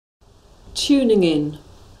tuning in.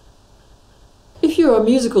 If you're a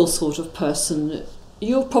musical sort of person,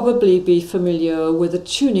 you'll probably be familiar with a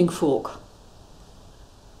tuning fork.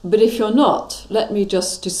 But if you're not, let me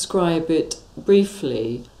just describe it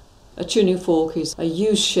briefly. A tuning fork is a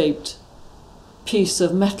U-shaped piece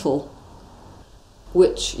of metal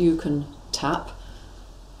which you can tap,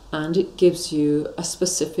 and it gives you a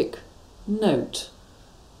specific note.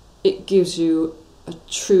 It gives you a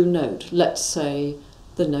true note, let's say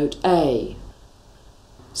the note A.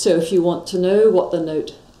 So if you want to know what the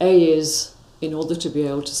note A is in order to be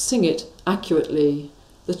able to sing it accurately,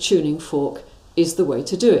 the tuning fork is the way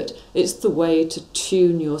to do it. It's the way to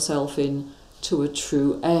tune yourself in to a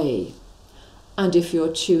true A. And if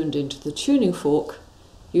you're tuned into the tuning fork,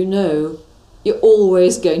 you know you're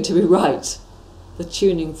always going to be right. The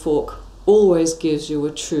tuning fork always gives you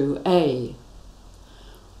a true A.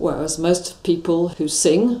 Whereas most people who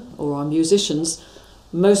sing or are musicians,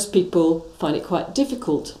 most people find it quite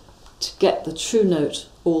difficult to get the true note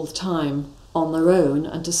all the time on their own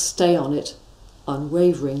and to stay on it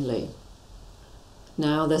unwaveringly.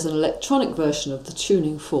 Now there's an electronic version of the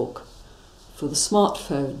tuning fork for the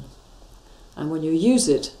smartphone, and when you use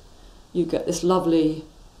it you get this lovely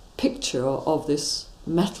picture of this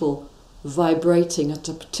metal vibrating at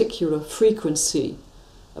a particular frequency,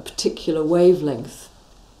 a particular wavelength.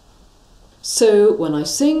 So when I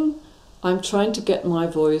sing, I'm trying to get my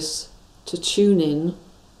voice to tune in,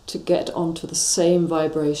 to get onto the same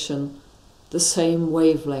vibration, the same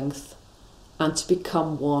wavelength, and to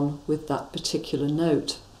become one with that particular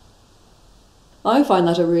note. I find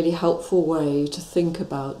that a really helpful way to think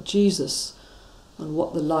about Jesus and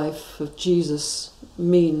what the life of Jesus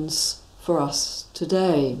means for us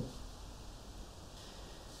today.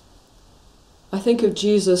 I think of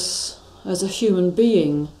Jesus as a human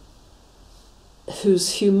being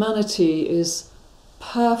whose humanity is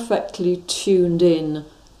perfectly tuned in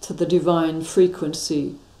to the divine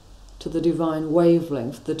frequency, to the divine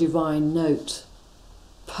wavelength, the divine note,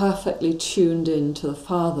 perfectly tuned in to the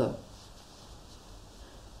Father.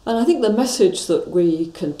 And I think the message that we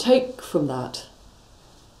can take from that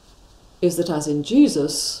is that as in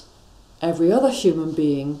Jesus, every other human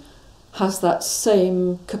being has that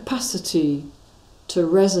same capacity to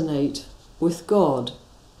resonate with God,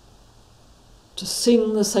 to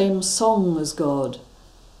sing the same song as God,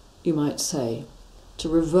 you might say, to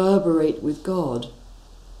reverberate with God.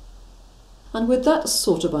 And with that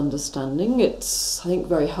sort of understanding, it's, I think,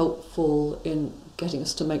 very helpful in getting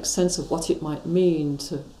us to make sense of what it might mean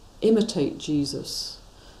to imitate Jesus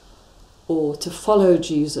or to follow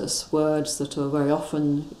Jesus, words that are very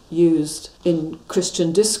often used in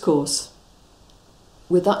Christian discourse.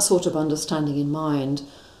 With that sort of understanding in mind,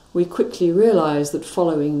 we quickly realise that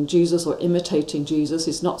following Jesus or imitating Jesus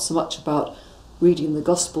is not so much about reading the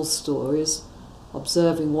gospel stories,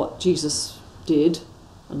 observing what Jesus did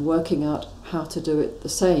and working out how to do it the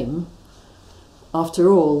same. After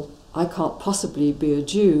all, I can't possibly be a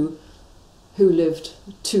Jew who lived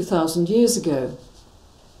 2,000 years ago.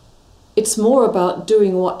 It's more about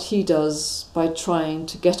doing what he does by trying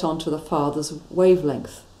to get onto the Father's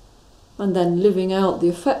wavelength and then living out the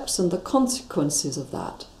effects and the consequences of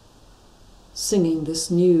that, singing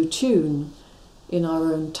this new tune in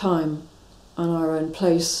our own time and our own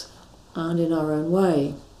place and in our own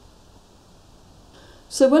way.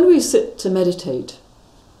 So when we sit to meditate,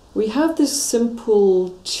 we have this simple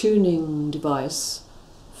tuning device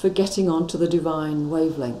for getting onto the divine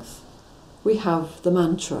wavelength. We have the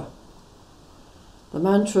mantra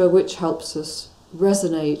which helps us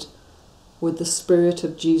resonate with the Spirit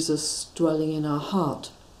of Jesus dwelling in our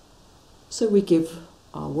heart. So we give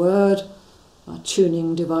our word, our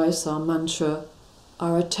tuning device, our mantra,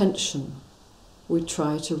 our attention. We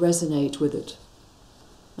try to resonate with it.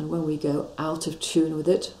 And when we go out of tune with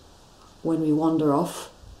it, when we wander off,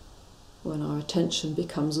 when our attention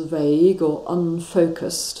becomes vague or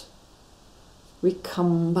unfocused, we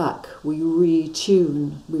come back, we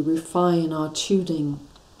retune, we refine our tuning,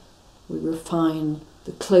 we refine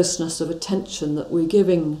the closeness of attention that we're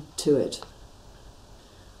giving to it.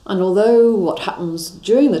 And although what happens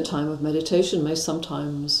during the time of meditation may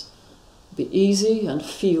sometimes be easy and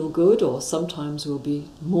feel good, or sometimes we'll be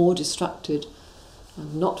more distracted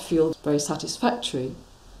and not feel very satisfactory,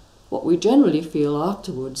 what we generally feel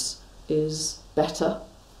afterwards is better,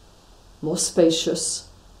 more spacious,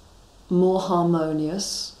 more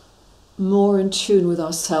harmonious, more in tune with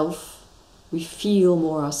ourself. We feel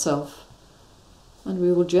more ourself, and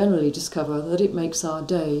we will generally discover that it makes our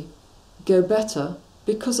day go better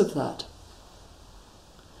because of that.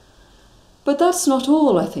 But that's not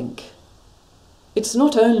all, I think. It's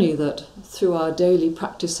not only that through our daily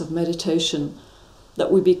practice of meditation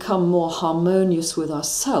that we become more harmonious with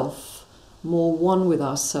ourself, more one with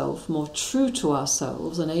ourself, more true to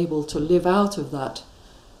ourselves and able to live out of that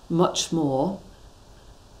much more,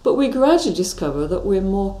 but we gradually discover that we're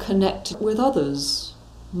more connected with others,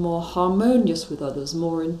 more harmonious with others,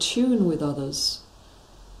 more in tune with others.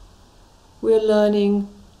 We're learning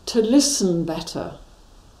to listen better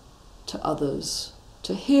to others,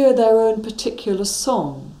 to hear their own particular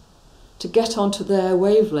song, to get onto their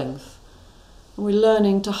wavelength. And we're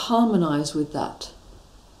learning to harmonize with that.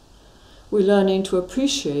 We're learning to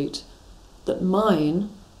appreciate that mine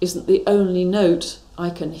isn't the only note I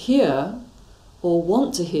can hear, or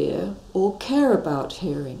want to hear, or care about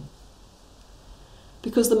hearing.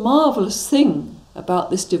 Because the marvelous thing about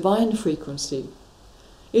this divine frequency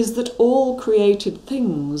is that all created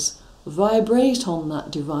things vibrate on that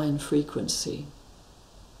divine frequency.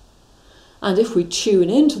 And if we tune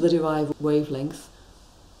into the divine wavelength,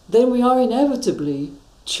 then we are inevitably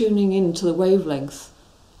tuning into the wavelength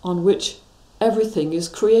on which everything is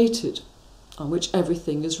created, on which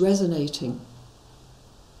everything is resonating.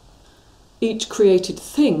 Each created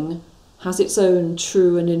thing has its own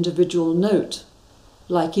true and individual note,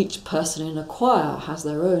 like each person in a choir has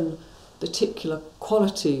their own particular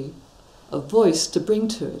quality of voice to bring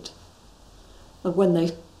to it. And when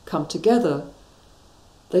they come together,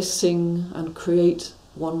 they sing and create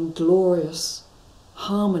one glorious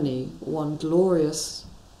harmony, one glorious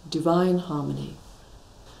divine harmony.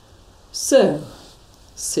 So,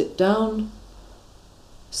 sit down,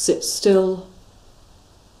 sit still,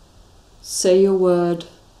 say your word,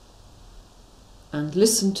 and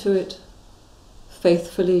listen to it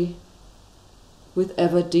faithfully with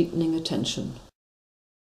ever-deepening attention.